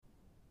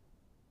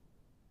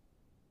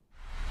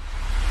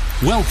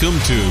Welcome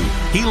to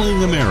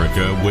Healing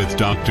America with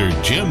Dr.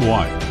 Jim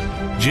White.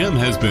 Jim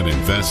has been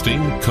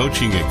investing,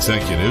 coaching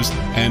executives,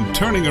 and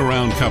turning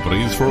around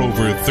companies for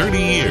over 30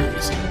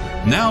 years.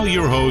 Now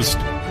your host,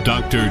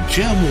 Dr.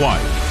 Jim White.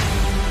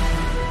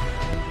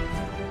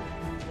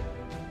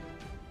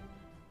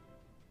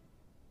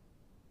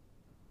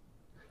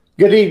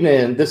 Good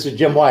evening. This is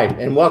Jim White,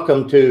 and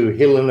welcome to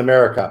Healing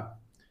America.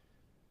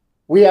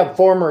 We have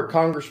former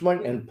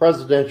Congressman and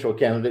presidential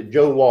candidate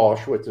Joe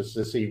Walsh with us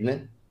this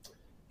evening.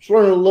 Let's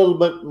learn a little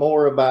bit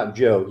more about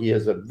Joe. He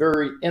has a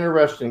very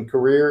interesting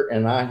career,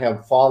 and I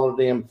have followed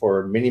him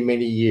for many,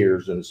 many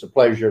years, and it's a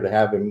pleasure to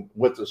have him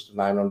with us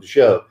tonight on the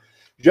show.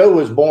 Joe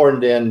was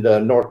born in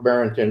North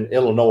Barrington,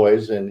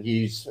 Illinois, and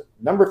he's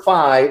number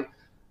 5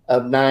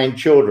 of 9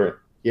 children.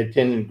 He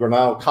attended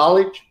Grinnell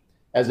College,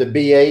 has a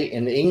BA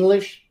in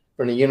English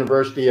from the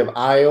University of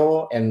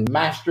Iowa and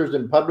Master's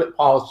in Public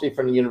Policy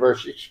from the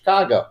University of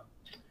Chicago.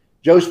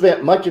 Joe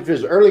spent much of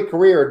his early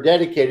career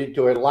dedicated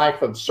to a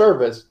life of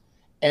service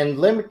and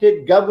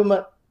limited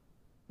government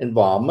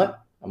involvement.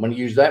 I'm going to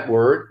use that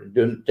word,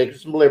 take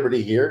some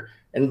liberty here,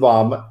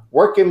 involvement,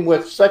 working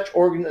with such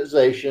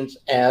organizations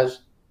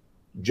as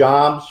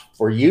Jobs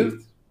for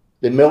Youth,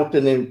 the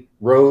Milton and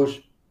Rose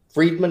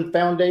Friedman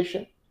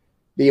Foundation,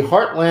 the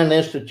Heartland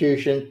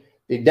Institution,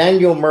 the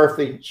Daniel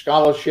Murphy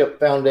Scholarship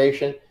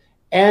Foundation,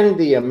 and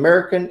the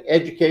American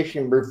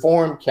Education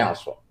Reform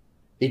Council.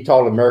 He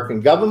taught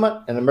American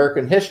government and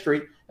American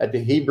history at the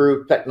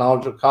Hebrew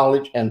Technological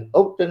College and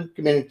Oakton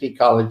Community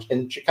College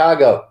in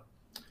Chicago.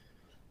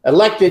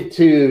 Elected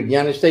to the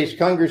United States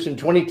Congress in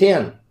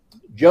 2010,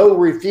 Joe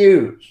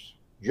refused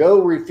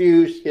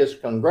his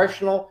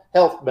congressional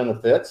health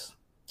benefits.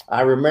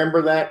 I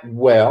remember that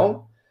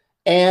well,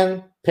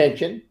 and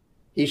pension.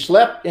 He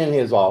slept in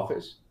his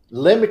office,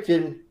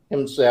 limited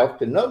himself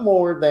to no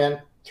more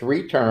than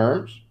 3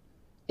 terms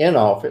in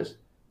office,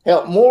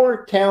 held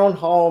more town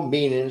hall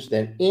meetings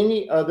than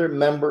any other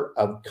member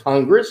of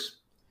Congress.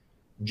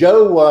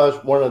 Joe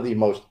was one of the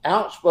most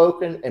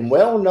outspoken and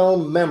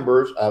well-known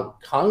members of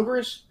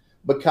Congress,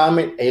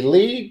 becoming a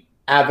lead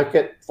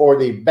advocate for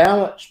the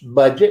balanced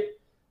budget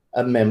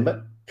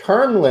amendment,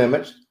 term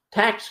limits,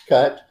 tax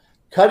cuts,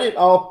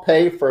 cut-it-off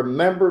pay for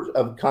members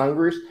of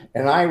Congress,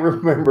 and I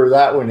remember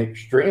that one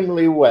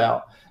extremely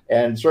well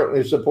and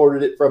certainly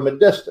supported it from a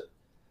distance.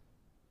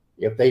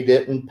 If they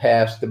didn't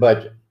pass the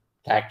budget,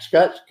 tax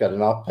cuts,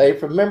 cutting off pay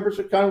for members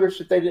of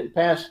Congress if they didn't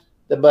pass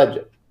the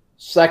budget,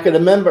 Second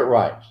Amendment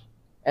rights,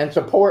 and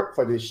support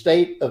for the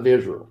State of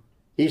Israel.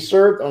 He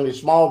served on the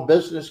Small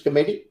Business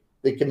Committee,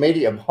 the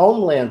Committee of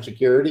Homeland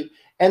Security,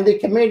 and the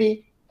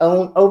Committee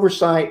on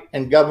Oversight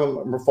and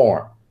Government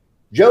Reform.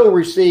 Joe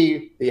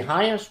received the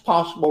highest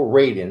possible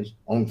ratings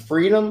on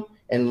freedom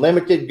and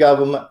limited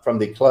government from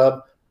the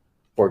Club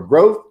for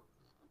Growth,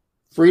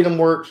 Freedom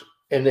Works,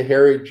 and the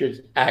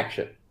Heritage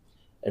Action.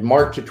 In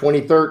March of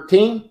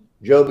 2013,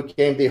 Joe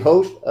became the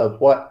host of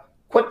what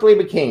quickly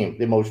became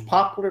the most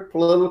popular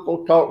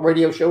political talk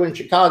radio show in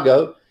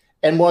Chicago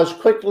and was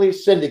quickly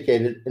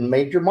syndicated in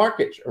major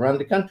markets around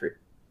the country.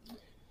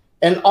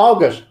 In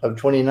August of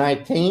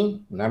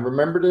 2019, and I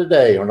remember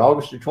today, on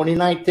August of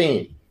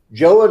 2019,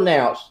 Joe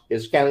announced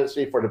his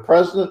candidacy for the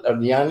President of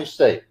the United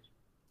States,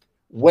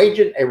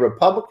 waging a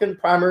Republican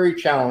primary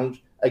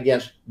challenge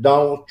against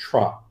Donald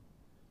Trump.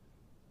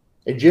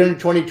 In June of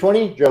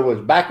 2020, Joe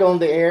was back on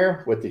the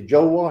air with the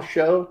Joe Walsh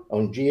Show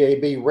on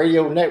GAB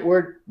Radio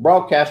Network,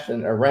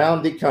 broadcasting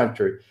around the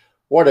country.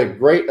 What a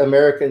great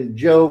American.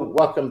 Joe,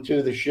 welcome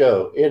to the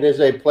show. It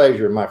is a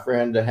pleasure, my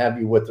friend, to have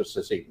you with us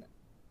this evening.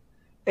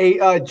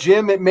 Hey,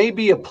 Jim, it may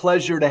be a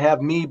pleasure to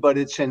have me, but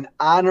it's an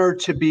honor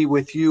to be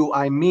with you.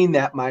 I mean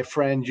that, my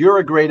friend. You're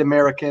a great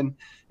American,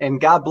 and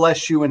God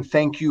bless you, and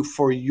thank you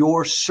for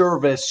your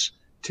service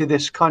to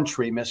this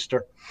country,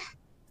 mister.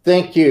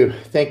 Thank you,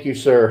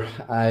 sir.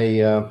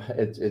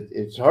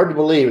 It's hard to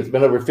believe it's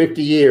been over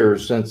 50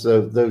 years since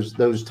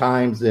those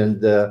times,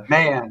 and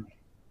man,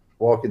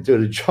 walking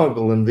through the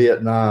jungle in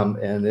Vietnam,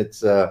 and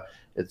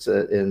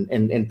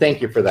and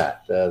thank you for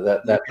that.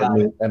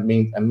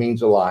 That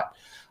means a lot.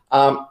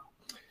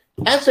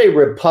 As a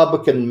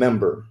Republican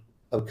member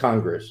of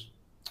Congress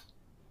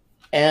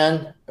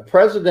and a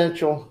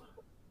presidential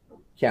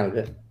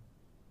candidate,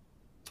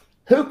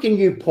 who can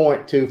you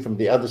point to from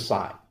the other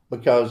side?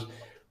 Because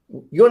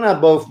you and I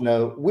both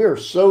know we're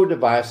so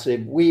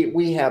divisive.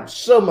 We have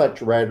so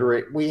much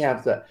rhetoric.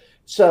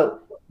 So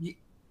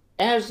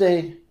as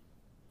a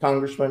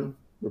congressman,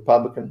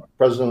 Republican,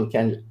 presidential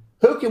candidate,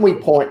 who can we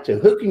point to?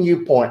 Who can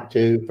you point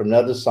to from the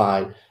other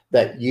side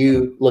that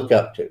you look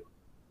up to?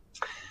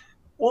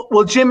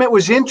 Well, Jim, it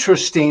was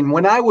interesting.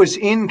 When I was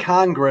in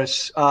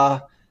Congress,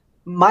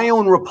 my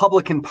own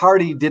Republican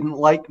Party didn't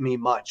like me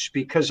much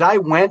because I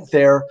went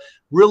there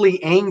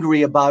really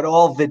angry about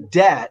all the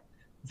debt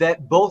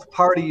that both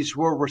parties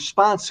were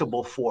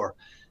responsible for.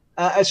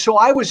 So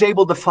I was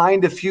able to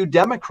find a few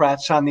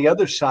Democrats on the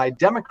other side,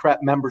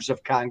 Democrat members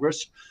of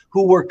Congress,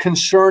 who were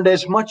concerned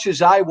as much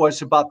as I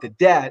was about the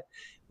debt.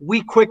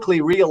 we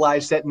quickly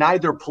realized that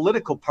neither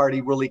political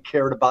party really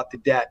cared about the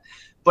debt.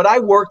 But I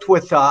worked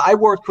with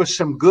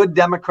some good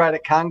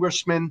Democratic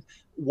congressmen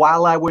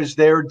while I was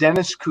there.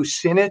 Dennis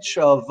Kucinich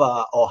of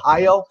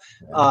Ohio,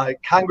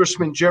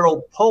 Congressman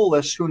Gerald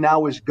Polis, who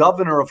now is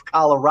governor of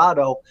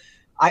Colorado.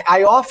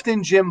 I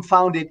often, Jim,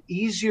 found it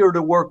easier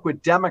to work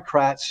with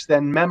Democrats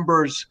than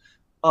members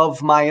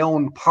of my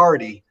own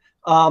party.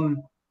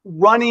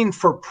 Running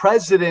for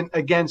president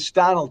against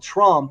Donald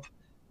Trump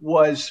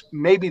was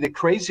maybe the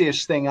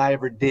craziest thing I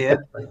ever did.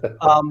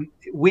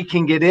 We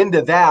can get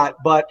into that,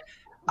 but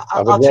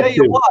I'll tell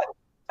you what,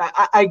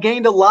 I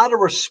gained a lot of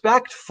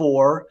respect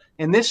for,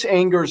 and this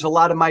angers a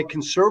lot of my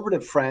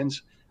conservative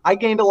friends, I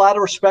gained a lot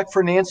of respect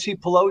for Nancy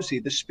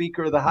Pelosi, the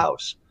Speaker of the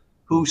House,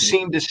 who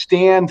seemed to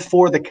stand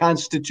for the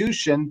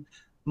Constitution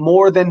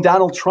more than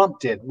Donald Trump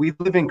did. We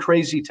live in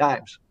crazy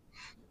times.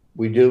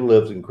 We do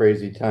live in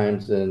crazy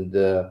times, and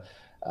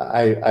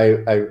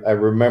I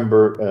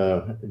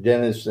remember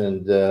Dennis,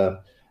 and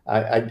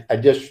I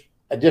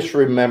just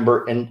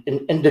remember,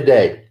 and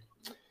today,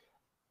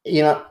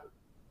 you know,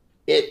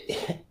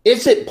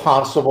 is it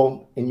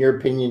possible, in your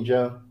opinion,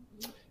 Joe,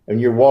 when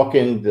you're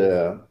walking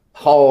the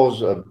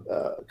halls of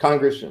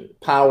Congress and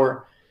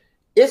power,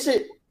 is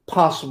it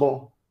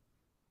possible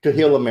to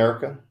heal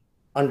America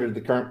under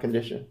the current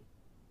condition?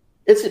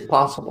 Is it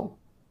possible?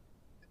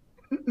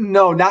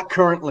 No, not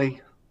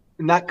currently.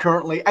 Not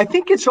currently. I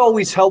think it's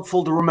always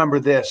helpful to remember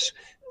this.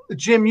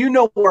 Jim, you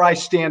know where I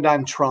stand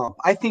on Trump.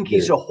 I think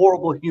he's a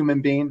horrible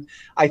human being.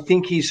 I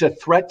think he's a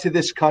threat to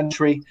this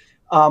country.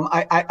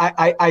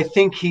 I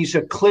think he's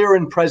a clear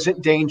and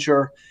present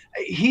danger.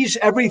 He's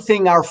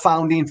everything our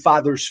founding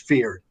fathers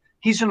feared.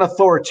 He's an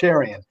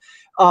authoritarian.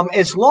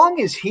 As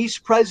long as he's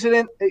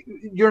president,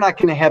 you're not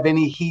going to have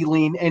any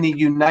healing, any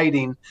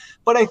uniting.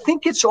 But I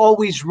think it's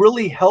always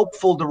really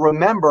helpful to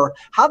remember,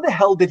 how the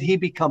hell did he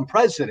become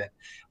president?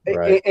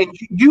 Right. And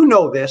you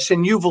know this,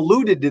 and you've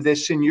alluded to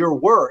this in your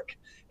work.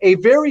 A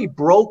very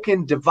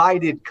broken,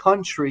 divided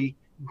country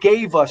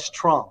gave us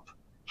Trump.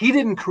 He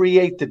didn't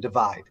create the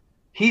divide.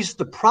 He's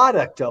the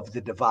product of the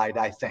divide,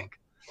 I think.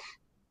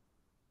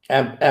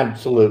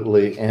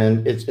 Absolutely.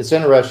 And it's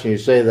interesting you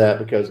say that,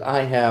 because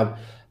I have,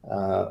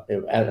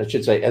 I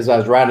should say, as I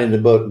was writing the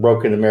book,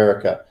 Broken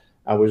America,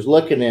 I was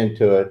looking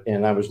into it,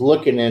 and I was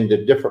looking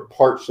into different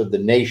parts of the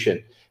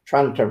nation,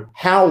 trying to determine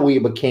how we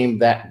became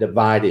that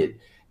divided.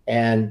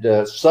 And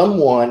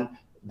someone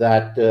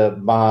that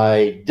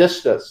by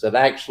distance, that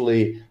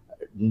actually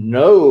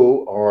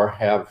know or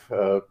have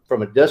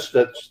from a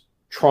distance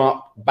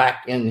Trump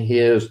back in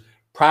his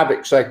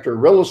private sector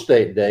real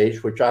estate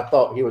days, which I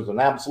thought he was an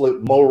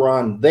absolute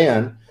moron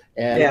then.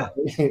 And,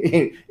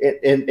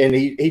 and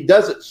he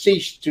doesn't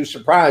cease to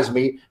surprise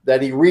me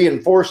that he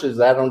reinforces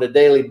that on a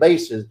daily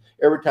basis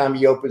every time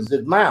he opens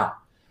his mouth.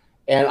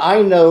 And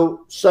I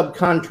know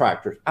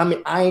subcontractors. I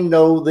mean, I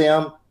know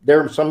them.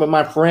 They're some of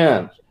my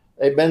friends.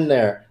 They've been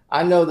there.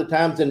 I know the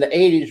times in the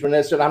 80s when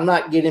they said, I'm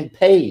not getting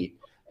paid.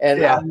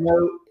 And I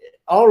know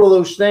all of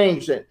those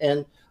things.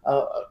 And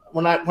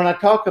when I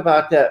talk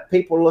about that,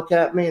 people look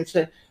at me and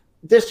say,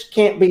 this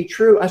can't be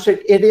true. I said,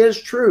 it is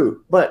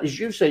true. But as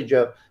you say,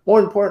 Joe, more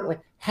importantly,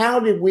 how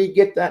did we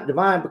get that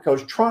divide?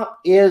 Because Trump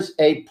is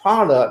a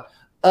product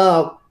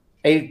of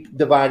a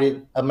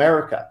divided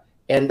America.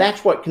 And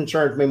that's what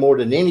concerns me more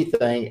than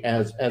anything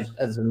as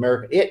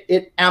America.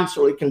 It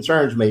absolutely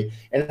concerns me.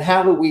 And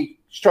how do we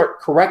start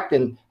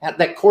correcting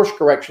that course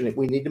correction that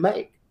we need to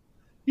make?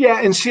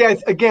 Yeah. And see, I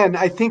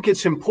think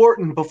it's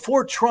important.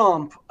 Before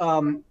Trump,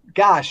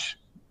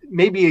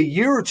 maybe a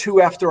year or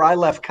two after I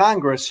left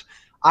Congress,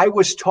 I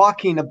was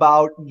talking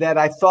about that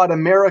I thought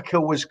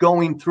America was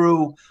going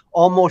through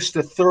almost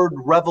a third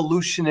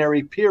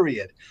revolutionary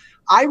period.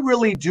 I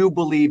really do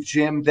believe,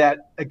 Jim,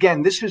 that,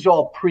 again, this is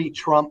all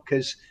pre-Trump,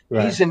 because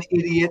he's an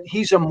idiot,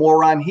 he's a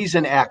moron, he's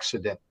an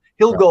accident.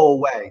 He'll go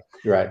away.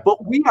 Right.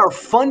 But we are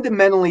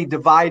fundamentally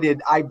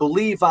divided, I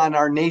believe, on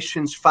our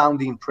nation's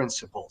founding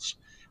principles.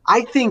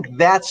 I think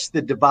that's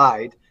the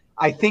divide.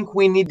 I think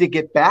we need to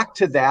get back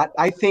to that.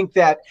 I think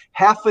that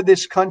half of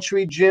this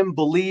country, Jim,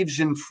 believes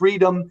in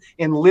freedom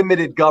and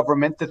limited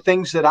government, the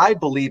things that I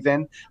believe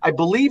in. I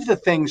believe the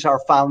things our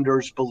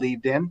founders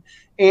believed in.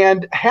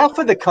 And half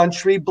of the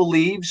country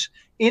believes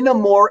in a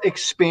more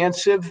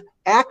expansive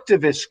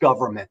activist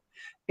government.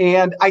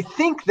 And I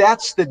think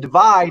that's the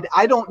divide.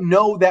 I don't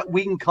know that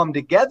we can come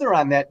together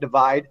on that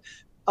divide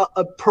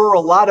per a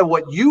lot of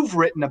what you've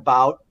written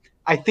about.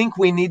 I think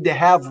we need to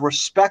have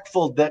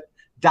respectful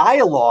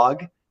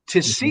dialogue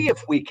to see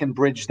if we can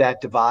bridge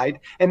that divide.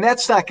 And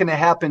that's not going to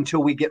happen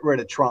until we get rid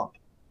of Trump.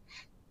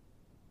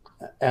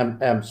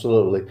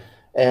 Absolutely.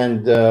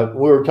 And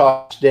we were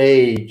talking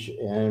stage,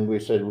 and we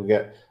said we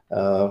got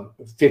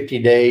 50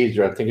 days,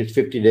 or I think it's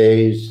 50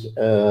 days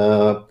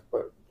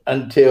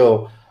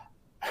until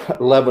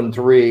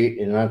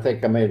 11/3. And I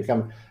think I made a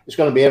comment. It's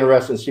going to be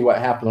interesting to see what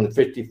happened on the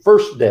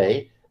 51st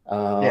day,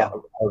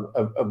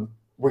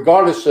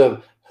 regardless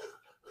of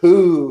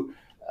who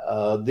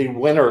the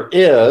winner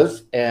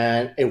is,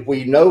 and if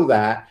we know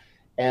that.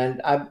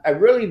 And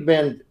I've really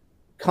been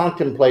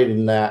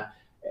contemplating that,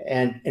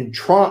 and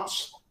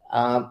Trump's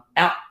out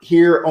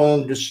here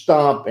on the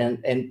stump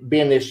and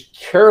being this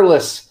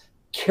careless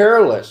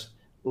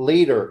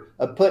leader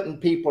of putting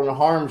people in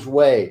harm's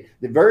way.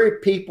 The very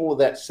people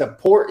that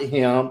support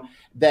him,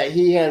 that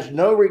he has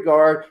no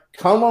regard,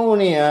 come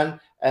on in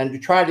and to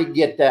try to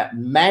get that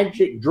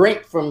magic,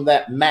 drink from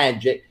that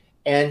magic.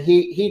 And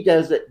he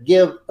doesn't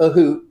give a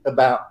hoot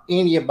about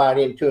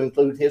anybody, and to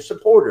include his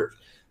supporters.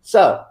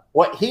 So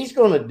what he's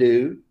going to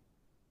do,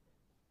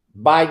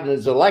 Biden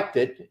is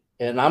elected,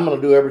 and I'm going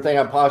to do everything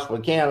I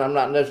possibly can. I'm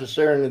not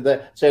necessarily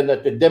saying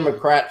that the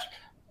Democrats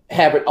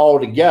have it all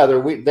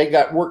together. They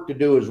got work to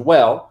do as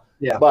well.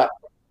 Yeah. But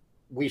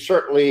we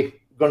certainly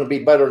going to be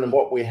better than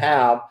what we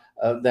have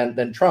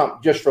than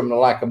Trump, just from the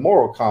lack of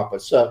moral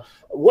compass. So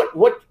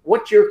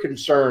what's your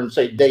concern,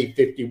 say, day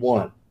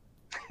 51?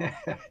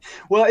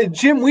 Well,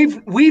 Jim,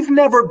 we've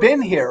never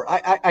been here.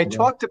 I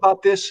talked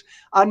about this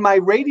on my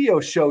radio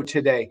show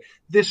today.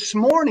 This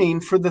morning,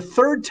 for the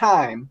third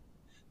time,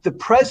 the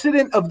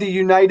President of the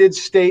United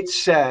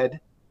States said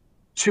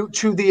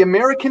to the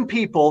American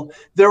people,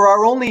 there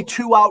are only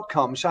two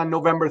outcomes on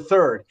November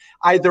 3rd.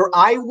 Either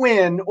I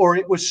win or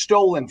it was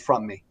stolen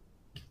from me.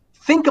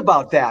 Think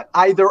about that.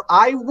 Either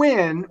I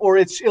win or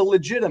it's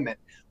illegitimate.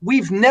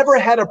 We've never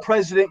had a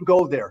president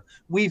go there.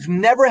 We've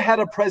never had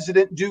a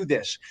president do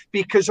this,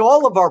 because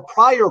all of our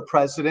prior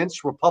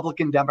presidents,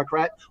 Republican,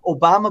 Democrat,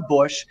 Obama,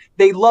 Bush,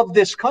 they loved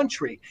this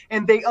country,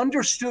 and they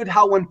understood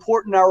how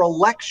important our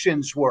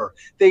elections were.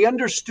 They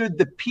understood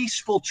the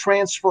peaceful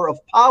transfer of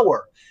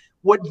power.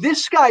 What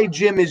this guy,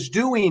 Jim, is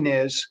doing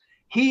is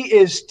he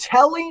is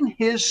telling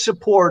his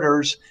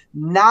supporters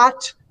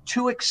not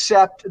to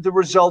accept the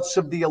results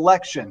of the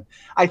election.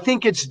 I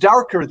think it's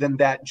darker than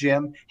that,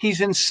 Jim.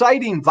 He's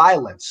inciting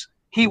violence.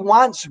 He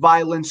wants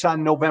violence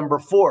on November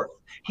 4th.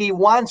 He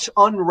wants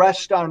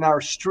unrest on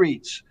our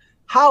streets.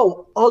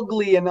 How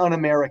ugly and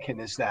un-American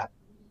is that?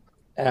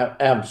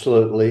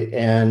 Absolutely.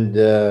 And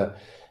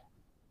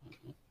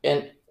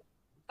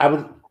I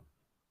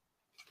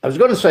was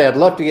going to say I'd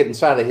love to get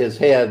inside of his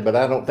head, but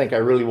I don't think I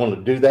really want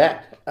to do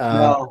that.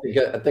 No.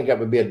 I think that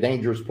would be a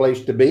dangerous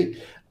place to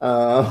be.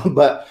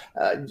 But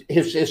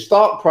his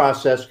thought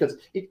process, because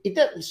he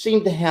doesn't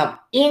seem to have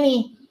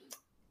any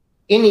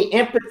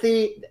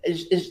empathy.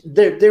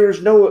 There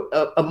is no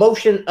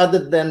emotion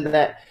other than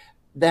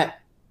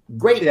that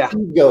great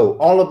ego,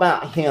 all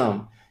about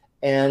him,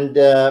 and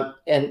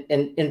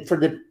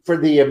for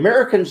the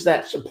Americans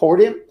that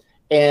support him.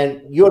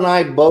 And you and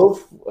I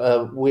both,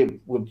 we've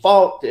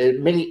fought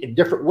in many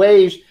different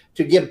ways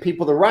to give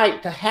people the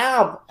right to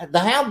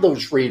have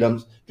those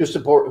freedoms to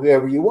support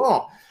whoever you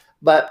want.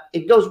 But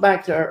it goes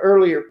back to our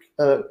earlier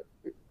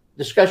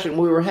discussion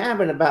we were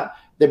having about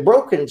the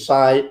broken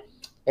side.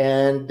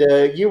 And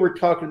you were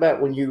talking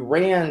about when you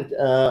ran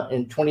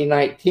in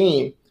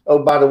 2019. Oh,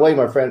 by the way,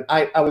 my friend,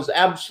 I was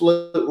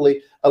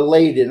absolutely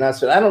elated. And I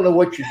said, I don't know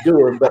what you're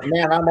doing, but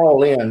man, I'm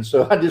all in.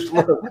 So I just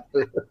love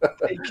it.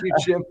 Thank you,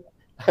 Jim.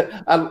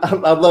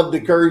 I love the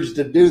courage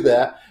to do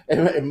that.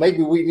 And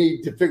maybe we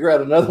need to figure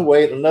out another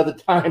way at another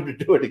time to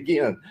do it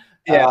again.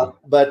 Yeah.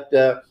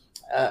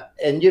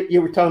 And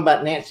you were talking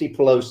about Nancy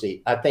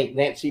Pelosi. I think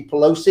Nancy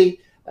Pelosi,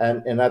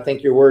 and I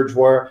think your words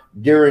were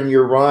during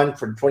your run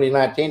for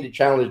 2019 to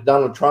challenge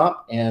Donald Trump.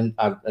 And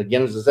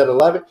again, as I said,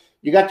 11,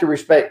 you got to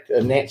respect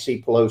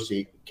Nancy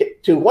Pelosi.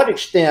 To what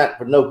extent,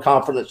 with no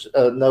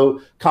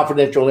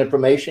confidential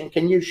information,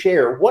 can you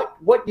share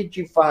what did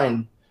you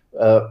find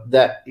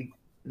that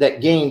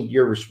gained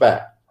your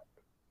respect?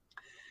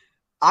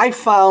 I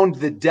found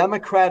the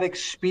Democratic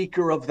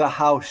Speaker of the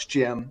House,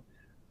 Jim,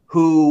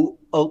 who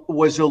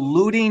was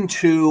alluding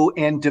to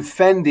and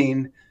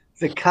defending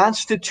the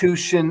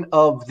Constitution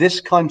of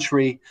this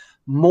country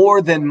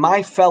more than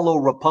my fellow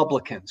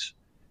Republicans.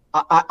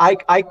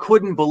 I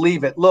couldn't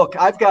believe it. Look,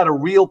 I've got a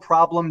real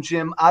problem,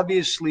 Jim,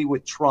 obviously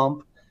with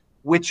Trump,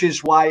 which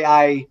is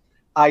why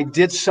I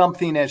did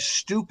something as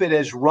stupid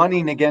as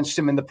running against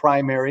him in the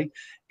primary,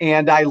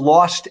 and I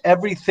lost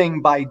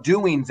everything by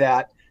doing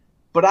that.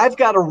 But I've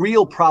got a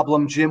real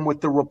problem, Jim,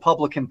 with the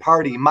Republican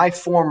Party, my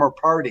former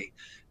party.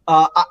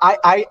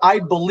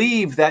 I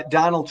believe that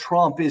Donald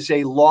Trump is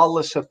a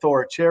lawless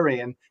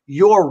authoritarian.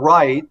 You're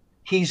right.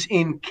 He's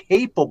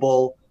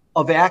incapable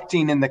of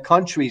acting in the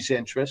country's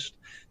interest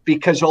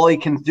because all he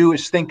can do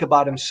is think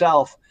about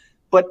himself.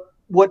 But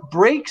what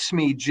breaks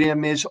me,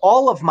 Jim, is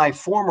all of my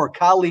former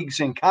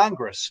colleagues in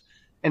Congress,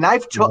 and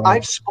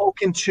I've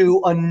spoken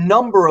to a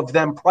number of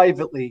them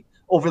privately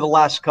over the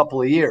last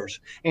couple of years.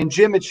 And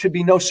Jim, it should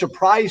be no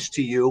surprise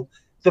to you,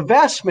 the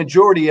vast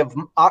majority of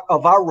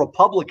our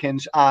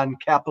Republicans on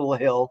Capitol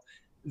Hill,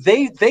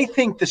 they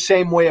think the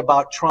same way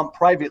about Trump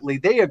privately.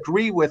 They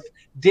agree with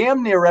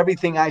damn near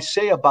everything I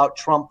say about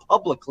Trump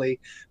publicly,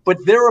 but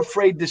they're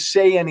afraid to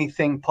say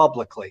anything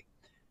publicly.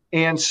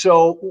 And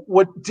so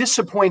what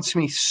disappoints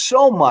me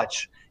so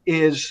much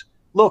is,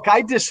 look,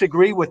 I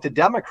disagree with the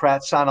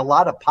Democrats on a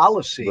lot of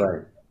policy.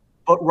 Right.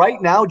 But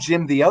right now,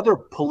 Jim, the other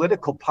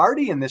political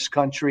party in this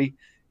country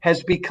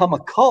has become a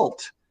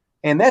cult.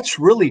 And that's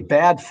really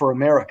bad for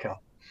America.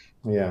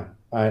 Yeah.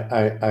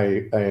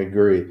 I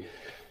agree.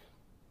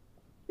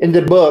 In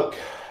the book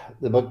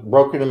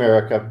Broken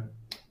America,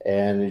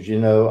 and as you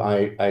know,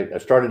 I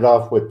started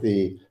off with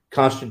the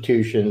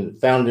Constitution,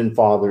 founding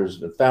fathers,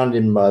 the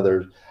founding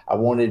mothers. I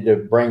wanted to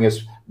bring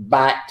us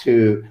back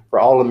to, for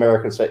all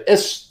Americans, say,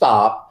 let's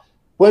stop.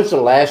 When's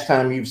the last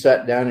time you've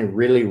sat down and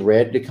really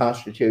read the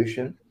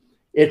Constitution?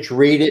 It's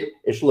read it,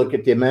 it's look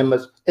at the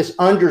amendments, it's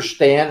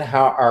understand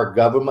how our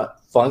government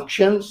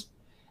functions.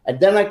 And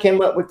then I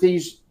came up with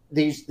these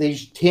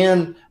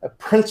 10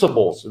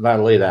 principles that I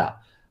laid out,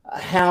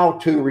 how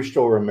to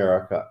restore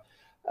America.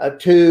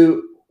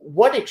 To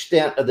what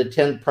extent are the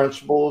 10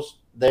 principles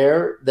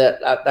there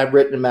that I've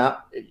written them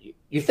out?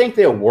 You think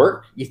they'll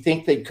work? You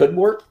think they could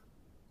work?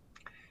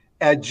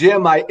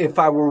 Jim, if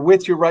I were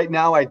with you right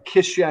now, I'd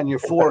kiss you on your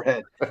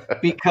forehead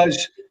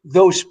because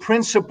those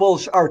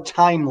principles are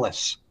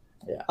timeless.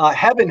 Yeah.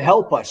 Heaven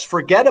help us.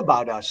 Forget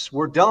about us.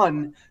 We're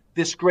done.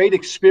 This great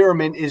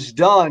experiment is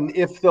done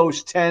if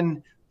those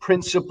 10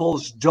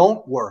 principles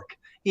don't work,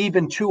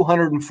 even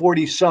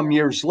 240 some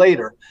years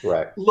later.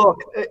 Right. Look,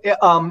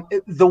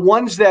 the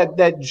ones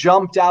that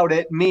jumped out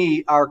at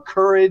me are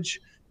courage,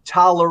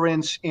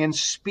 tolerance, and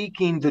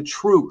speaking the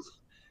truth.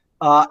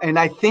 And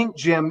I think,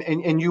 Jim,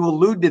 and you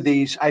allude to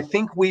these, I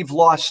think we've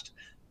lost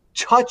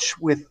touch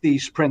with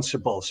these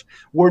principles.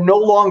 We're no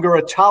longer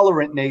a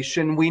tolerant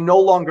nation. We no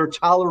longer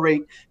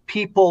tolerate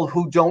people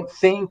who don't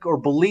think or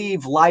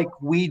believe like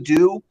we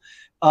do.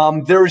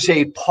 There's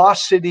a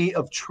paucity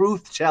of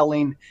truth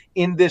telling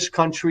in this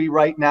country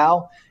right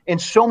now.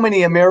 And so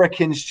many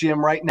Americans,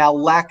 Jim, right now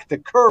lack the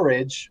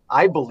courage,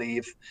 I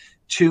believe,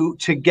 to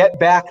get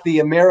back the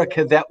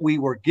America that we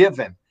were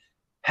given.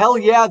 Hell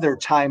yeah, they're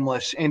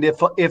timeless. And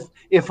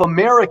if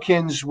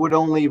Americans would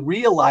only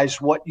realize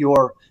what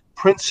your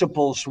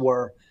principles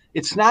were,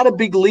 it's not a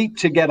big leap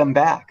to get them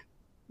back.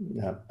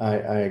 Yeah, I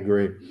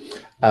agree.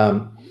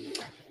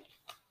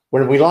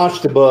 When we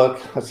launched the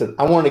book, I said,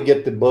 I want to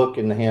get the book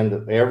in the hands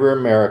of every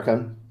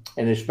American,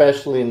 and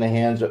especially in the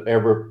hands of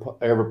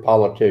every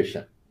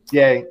politician.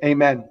 Yay,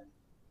 amen.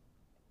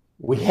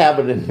 We have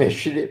an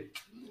initiative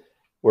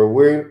where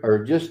we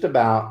are just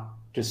about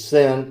to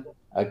send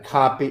a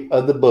copy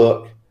of the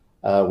book.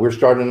 We're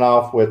starting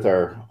off with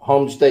our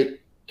home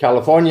state,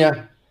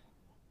 California,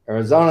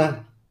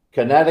 Arizona,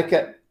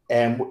 Connecticut,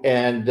 and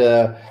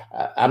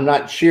I'm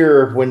not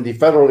sure when the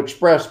Federal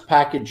Express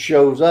package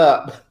shows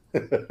up.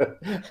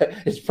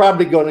 It's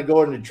probably going to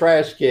go in the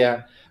trash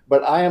can,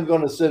 but I am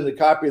going to send a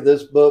copy of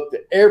this book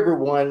to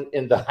everyone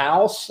in the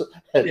house,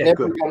 and then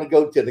we're going to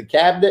go to the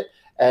cabinet,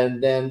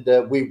 and then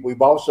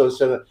we've also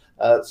sent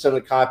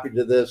a copy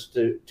to this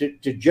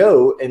to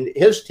Joe and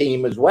his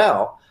team as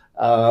well,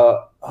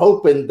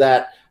 hoping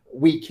that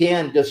we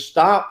can just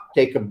stop,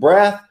 take a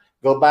breath,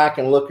 go back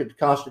and look at the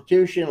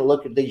Constitution,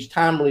 look at these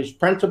timeless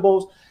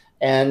principles.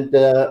 And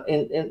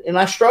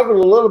I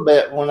struggled a little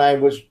bit when I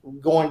was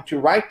going to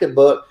write the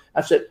book. I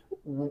said,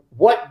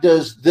 what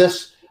does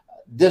this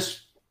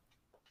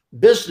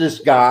business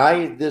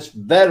guy, this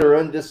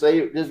veteran,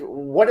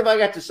 what have I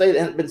got to say that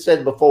hasn't been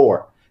said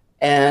before?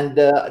 And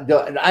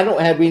I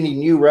don't have any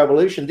new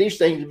revolution. These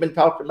things have been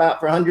talked about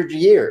for hundreds of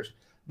years.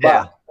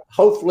 But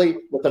hopefully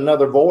with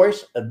another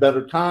voice, a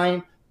better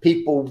time,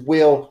 people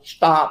will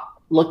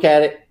stop, look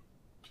at it,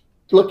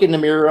 look in the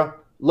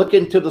mirror, look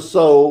into the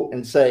soul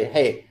and say,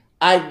 hey,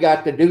 I've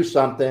got to do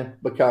something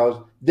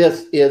because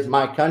this is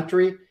my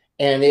country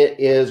and it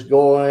is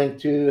going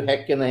to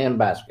heck in the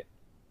handbasket.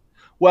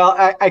 Well,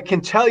 I can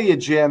tell you,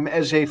 Jim,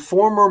 as a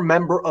former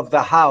member of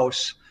the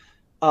House,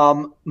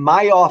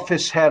 my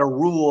office had a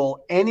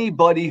rule.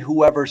 Anybody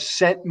who ever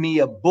sent me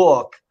a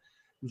book,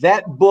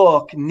 that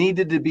book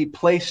needed to be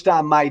placed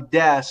on my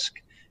desk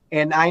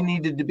and I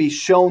needed to be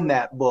shown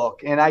that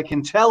book. And I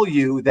can tell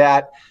you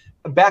that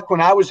back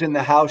when I was in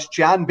the House,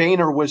 John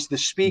Boehner was the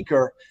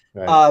speaker.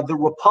 Right. The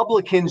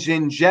Republicans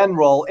in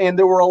general, and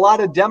there were a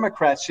lot of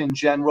Democrats in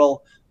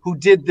general who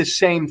did the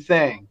same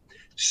thing.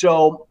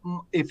 So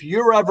if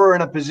you're ever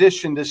in a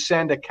position to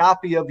send a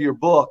copy of your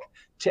book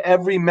to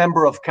every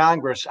member of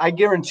Congress, I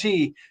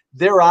guarantee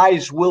their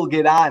eyes will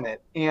get on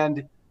it.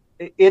 And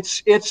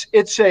it's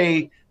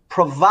a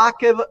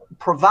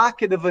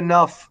provocative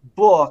enough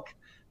book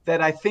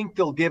that I think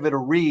they'll give it a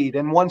read.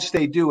 And once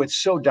they do, it's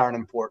so darn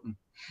important.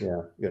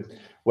 Yeah, good.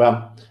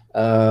 Well,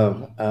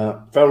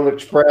 Federal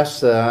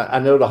Express, I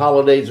know the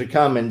holidays are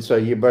coming, so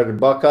you better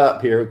buck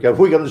up here because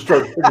we're going to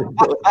start sending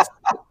books.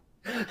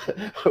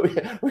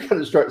 We're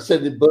going to start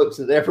sending books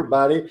to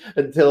everybody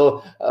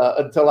until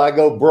I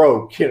go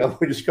broke. You know,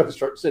 we're just going to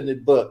start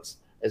sending books.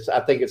 I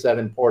think it's that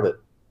important.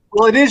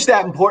 Well, it is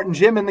that important,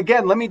 Jim. And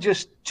again, let me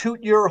just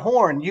toot your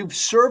horn. You've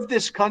served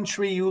this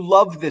country. You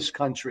love this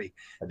country.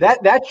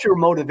 That's your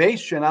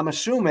motivation. I'm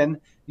assuming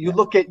you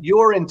look at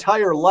your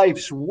entire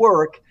life's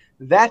work.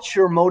 That's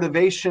your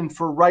motivation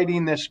for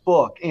writing this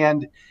book.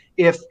 And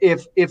if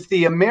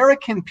the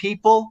American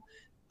people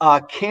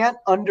can't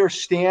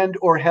understand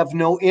or have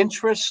no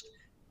interest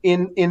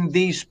in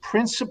these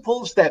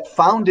principles that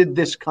founded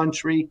this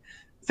country,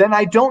 then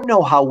I don't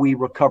know how we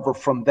recover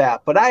from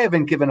that. But I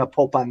haven't given up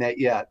hope on that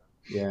yet.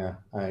 Yeah,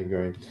 I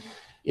agree.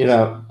 You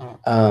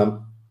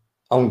know,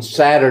 on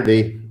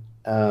Saturday,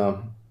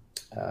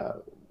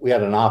 we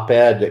had an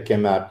op-ed that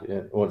came out.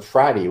 On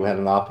Friday, we had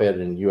an op-ed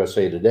in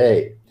USA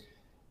Today.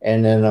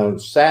 And then on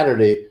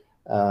Saturday,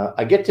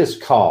 I get this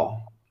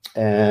call,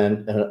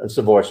 and it's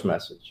a voice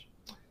message.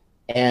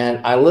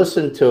 And I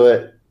listened to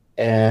it,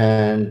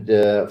 and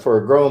for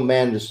a grown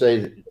man to say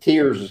that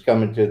tears is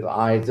coming to the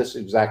eyes, this is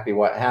exactly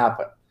what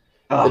happened.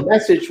 The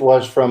message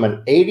was from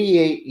an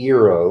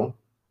 88-year-old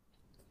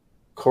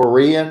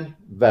Korean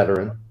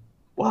veteran.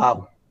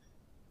 Wow.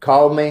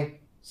 Called me,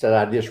 said,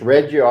 I just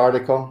read your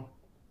article.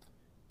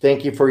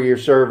 Thank you for your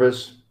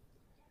service.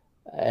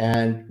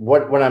 And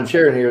what I'm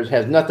sharing here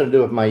has nothing to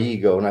do with my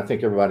ego, and I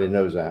think everybody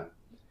knows that.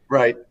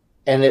 Right.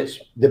 And it's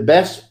the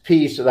best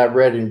piece that I've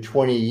read in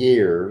 20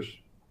 years.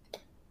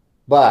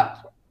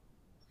 But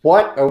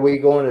what are we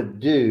going to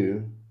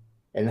do,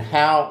 and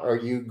how are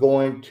you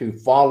going to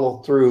follow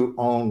through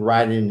on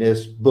writing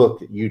this book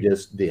that you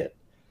just did?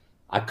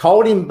 I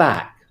called him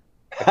back.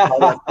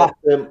 I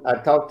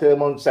talked to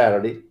him on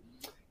Saturday.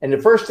 And the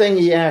first thing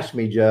he asked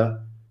me, Joe,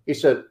 he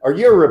said, are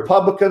you a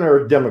Republican or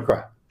a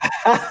Democrat?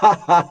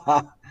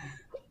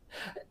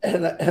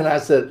 and I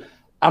said,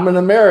 I'm an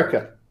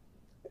American.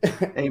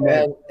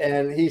 Amen.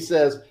 And he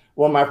says,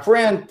 well, my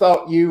friend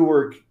thought you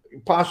were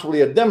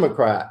possibly a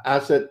Democrat. I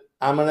said,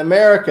 I'm an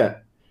American.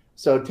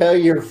 So tell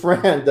your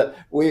friend that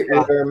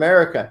we're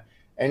American.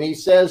 And he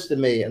says to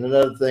me, and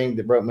another thing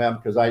that broke me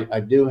up, because I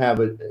do have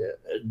a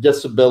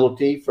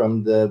disability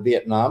from the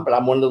Vietnam, but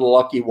I'm one of the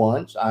lucky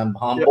ones. I'm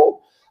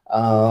humble,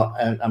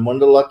 and I'm one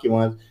of the lucky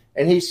ones.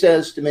 And he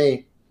says to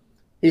me,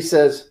 he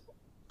says,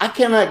 I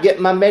cannot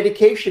get my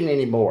medication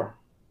anymore.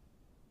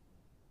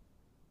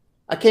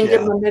 I can't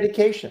get my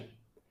medication.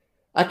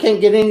 I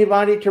can't get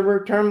anybody to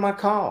return my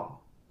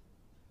call.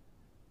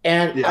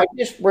 And I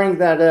just bring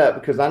that up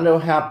because I know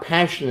how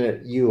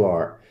passionate you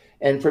are.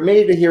 And for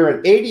me to hear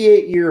an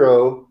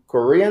 88-year-old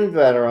Korean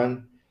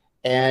veteran,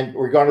 and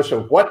regardless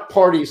of what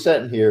party's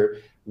sitting here,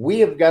 we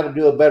have got to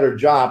do a better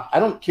job. I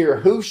don't care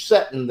who's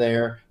sitting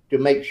there to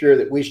make sure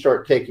that we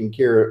start taking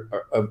care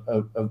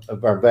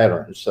of our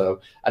veterans.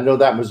 So I know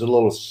that was a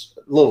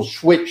little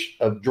switch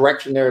of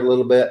direction there a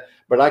little bit,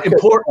 but I could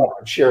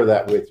share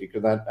that with you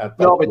because I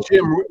no, but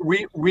Jim,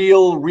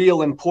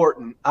 real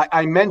important.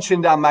 I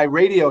mentioned on my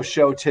radio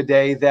show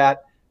today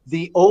that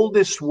the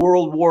oldest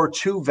World War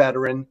II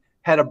veteran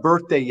had a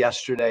birthday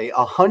yesterday,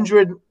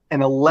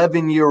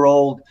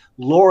 111-year-old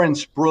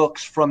Lawrence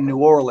Brooks from New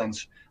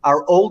Orleans,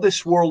 our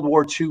oldest World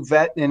War II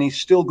vet, and he's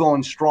still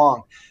going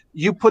strong.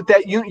 You put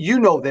that, you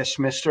know this,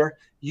 mister.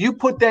 You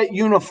put that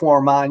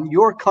uniform on,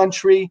 your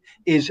country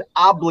is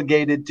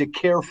obligated to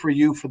care for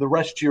you for the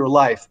rest of your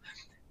life.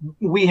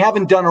 We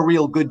haven't done a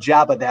real good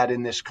job of that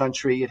in this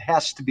country. It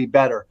has to be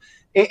better.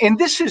 And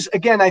this is,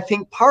 again, I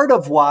think part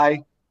of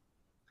why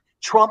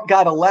Trump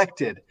got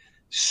elected.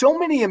 So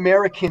many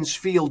Americans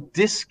feel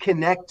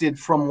disconnected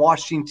from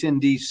Washington,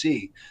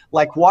 D.C.,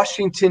 like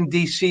Washington,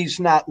 D.C. is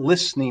not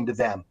listening to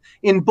them.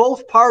 In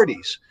both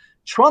parties,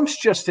 Trump's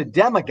just a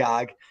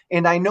demagogue,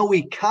 and I know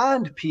he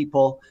conned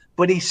people,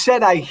 but he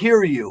said, I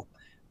hear you.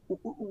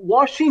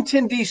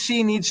 Washington,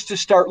 D.C. needs to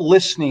start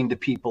listening to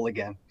people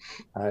again.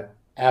 I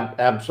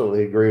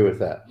absolutely agree with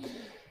that.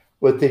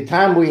 With the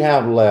time we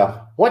have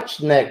left,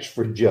 what's next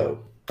for Joe?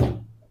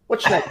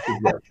 What's next for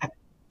Joe?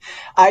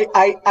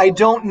 I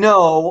don't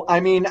know. I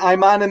mean,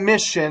 I'm on a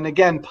mission.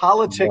 Again,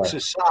 politics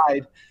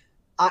aside,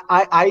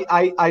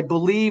 I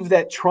believe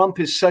that Trump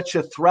is such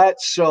a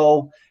threat.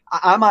 So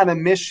I'm on a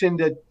mission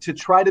to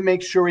try to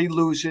make sure he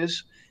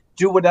loses,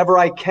 do whatever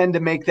I can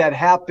to make that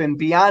happen.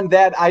 Beyond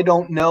that, I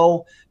don't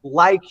know.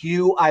 Like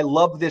you, I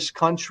love this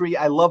country.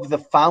 I love the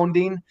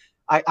founding.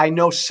 I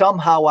know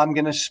somehow I'm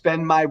going to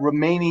spend my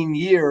remaining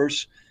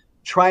years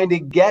trying to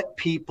get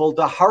people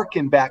to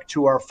hearken back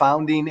to our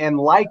founding and,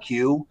 like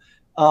you,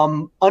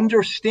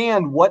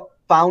 understand what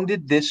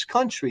founded this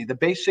country, the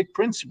basic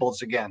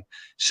principles again.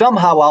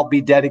 Somehow I'll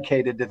be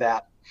dedicated to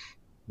that.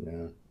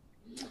 Yeah.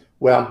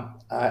 Well,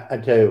 I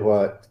tell you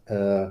what,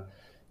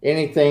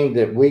 anything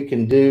that we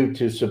can do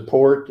to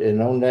support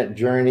and on that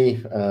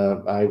journey,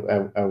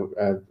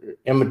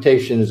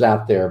 invitations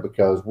out there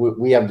because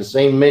we have the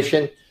same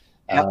mission.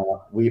 Yep.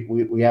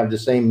 We have the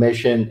same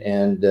mission,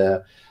 and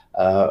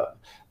I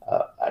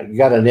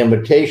got an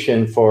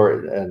invitation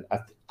for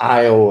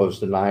Iowa's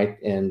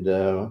tonight, and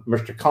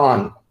Mr.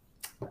 Khan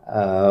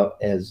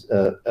is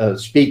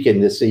speaking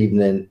this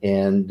evening,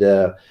 and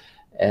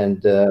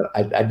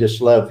I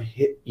just love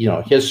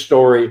his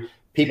story.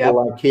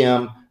 People like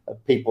him,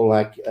 people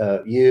like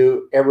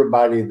you,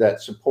 everybody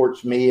that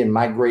supports me and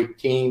my great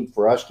team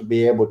for us to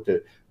be able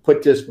to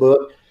put this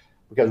book,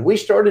 because we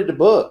started the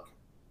book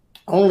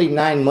only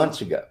 9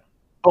 months ago.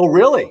 Oh,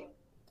 really?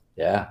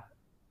 Yeah.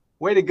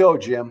 Way to go,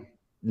 Jim.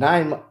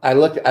 I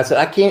said,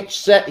 I can't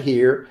sit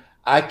here.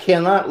 I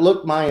cannot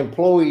look my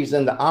employees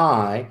in the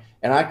eye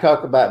and I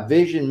talk about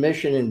vision,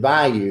 mission, and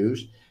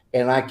values,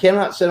 and I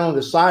cannot sit on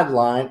the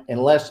sideline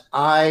unless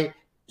I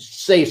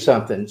say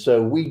something.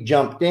 So we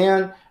jumped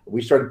in.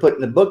 We started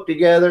putting the book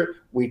together.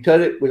 We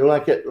took it. We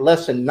like it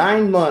less than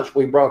 9 months.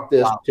 We brought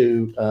this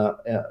to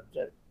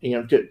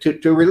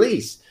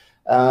release,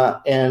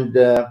 and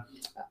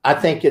I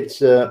think it's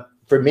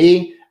for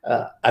me.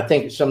 I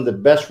think it's some of the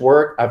best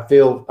work. I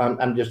feel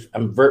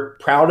I'm very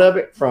proud of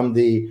it from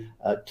the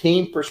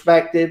team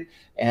perspective,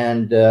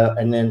 and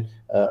then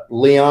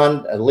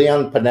Leon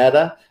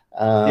Panetta.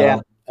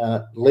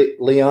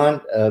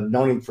 Leon,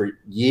 known him for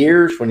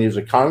years when he was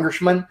a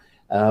congressman,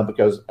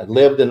 because I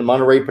lived in the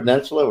Monterey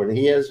Peninsula where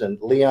he is, and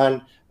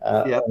Leon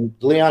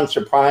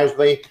surprised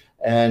me,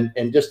 and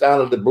just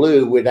out of the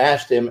blue, we'd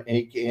asked him,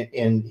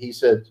 and he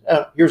said,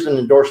 "Here's an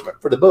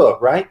endorsement for the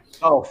book," right?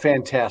 Oh,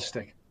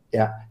 fantastic!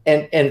 Yeah,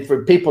 and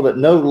for people that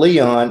know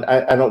Leon,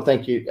 I don't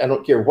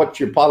care what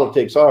your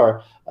politics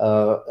are.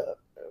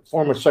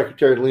 Former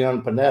Secretary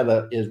Leon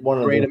Panetta is one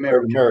of the great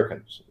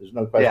Americans. There's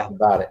no question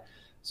about it.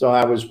 So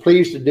I was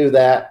pleased to do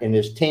that in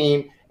his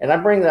team. And I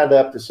bring that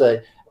up to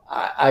say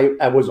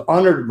I was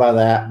honored by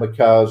that,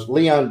 because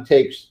Leon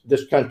takes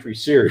this country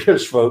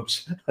serious,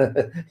 folks.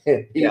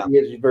 He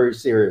is very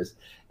serious.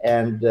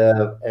 And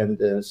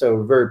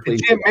so very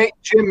pleased.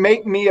 Jim,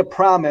 make me a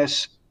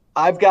promise.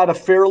 I've got a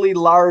fairly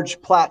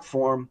large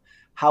platform.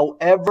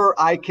 However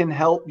I can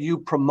help you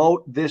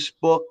promote this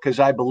book, because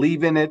I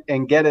believe in it,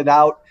 and get it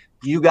out,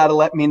 you got to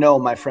let me know,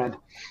 my friend.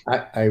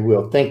 I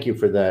will. Thank you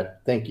for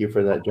that. Thank you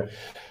for that, Joe.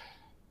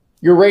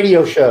 Your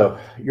radio show,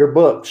 your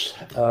books.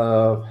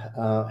 How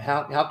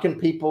can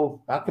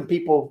people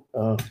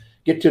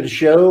get to the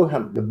show?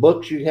 The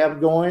books you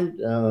have going.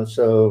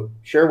 So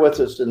share with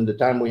us in the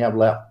time we have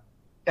left.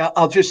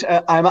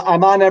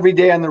 I'm on every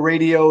day on the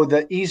radio.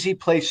 The easy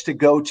place to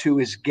go to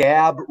is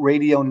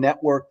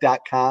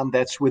gabradionetwork.com.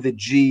 That's with a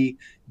G,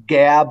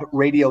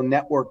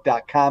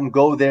 gabradionetwork.com.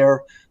 Go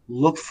there.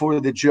 Look for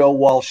the Joe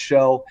Walsh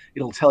Show.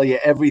 It'll tell you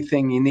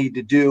everything you need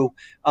to do.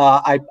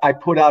 I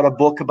put out a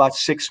book about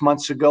 6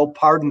 months ago.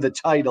 Pardon the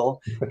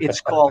title.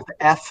 It's called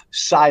F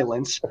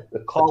Silence,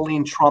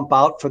 Calling Trump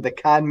Out for the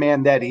Con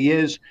Man that he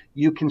is.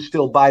 You can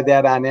still buy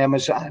that on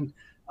Amazon.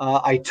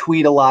 I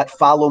tweet a lot.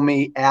 Follow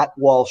me at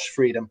Walsh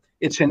Freedom.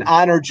 It's an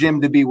honor, Jim,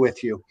 to be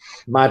with you.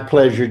 My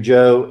pleasure,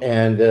 Joe.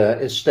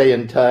 And stay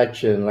in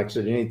touch. And like I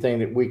said, anything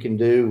that we can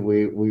do,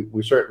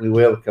 we certainly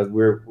will, because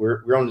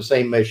we're on the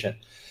same mission.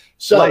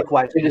 So,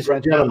 likewise, ladies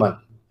and gentlemen,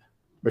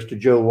 Mr.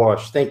 Joe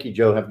Walsh. Thank you,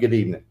 Joe. Have a good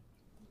evening.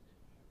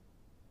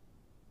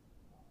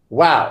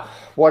 Wow,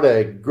 what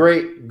a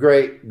great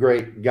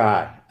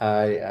guy.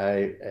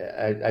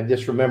 I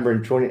just remember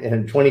in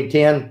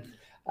 2010,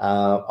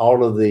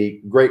 all of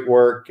the great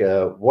work.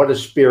 What a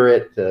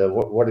spirit!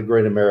 What a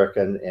great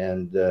American,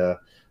 and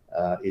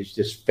it's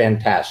just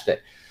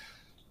fantastic.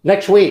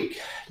 Next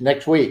week,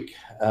 we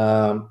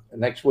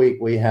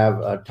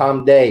have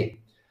Tom Day.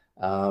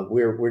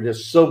 We're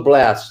just so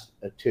blessed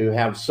to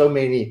have so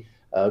many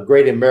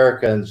great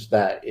Americans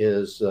that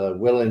is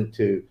willing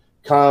to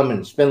come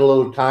and spend a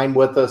little time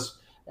with us,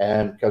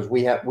 and because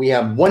we have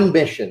one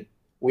mission.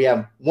 We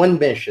have one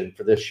mission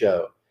for this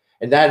show,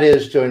 and that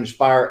is to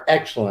inspire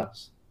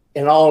excellence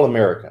in all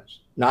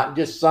Americans, not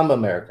just some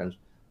Americans.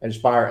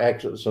 Inspire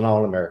excellence in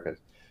all Americans.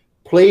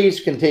 Please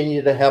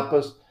continue to help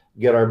us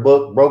get our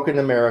book, Broken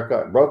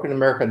America,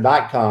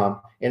 brokenamerica.com,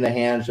 in the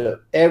hands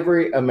of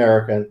every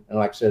American, and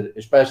like I said,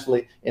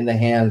 especially in the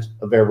hands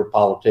of every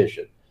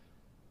politician.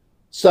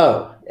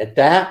 So at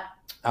that,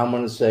 I'm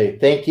going to say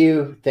thank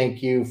you.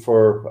 Thank you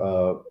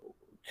for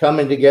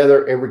coming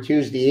together every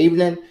Tuesday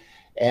evening.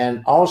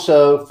 And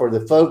also for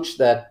the folks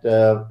that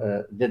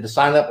did the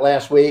sign up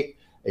last week,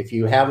 if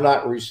you have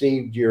not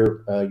received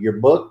your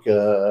book,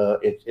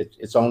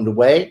 it's on the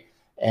way.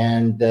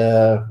 And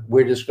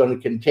we're just going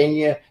to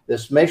continue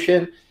this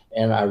mission.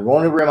 And I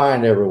want to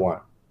remind everyone,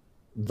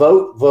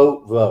 vote,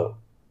 vote, vote.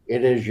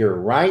 It is your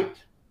right.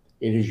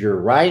 It is your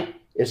right.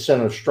 It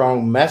sent a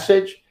strong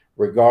message,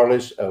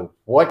 regardless of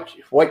what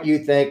you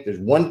think. There's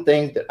one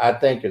thing that I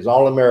think is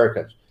all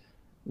Americans.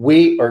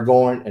 We are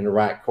going in the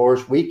right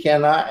course. We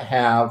cannot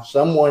have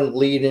someone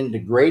leading the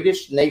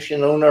greatest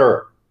nation on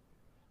earth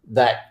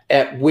that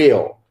at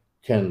will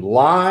can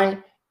lie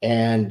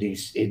and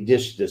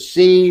just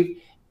deceive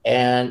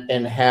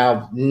and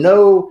have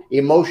no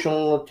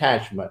emotional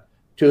attachment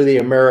to the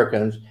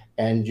Americans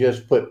and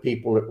just put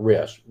people at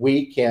risk.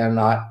 We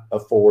cannot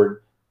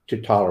afford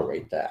to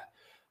tolerate that.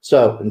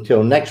 So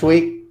until next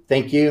week,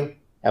 thank you.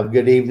 Have a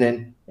good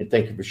evening, and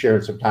thank you for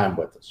sharing some time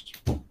with us.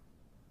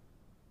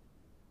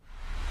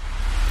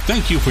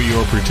 Thank you for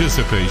your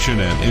participation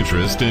and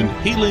interest in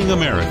Healing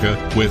America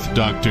with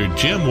Dr.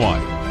 Jim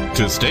White.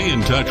 To stay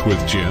in touch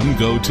with Jim,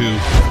 go to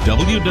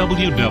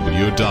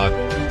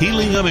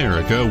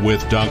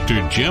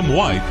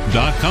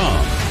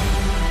www.healingamericawithdrjimwhite.com.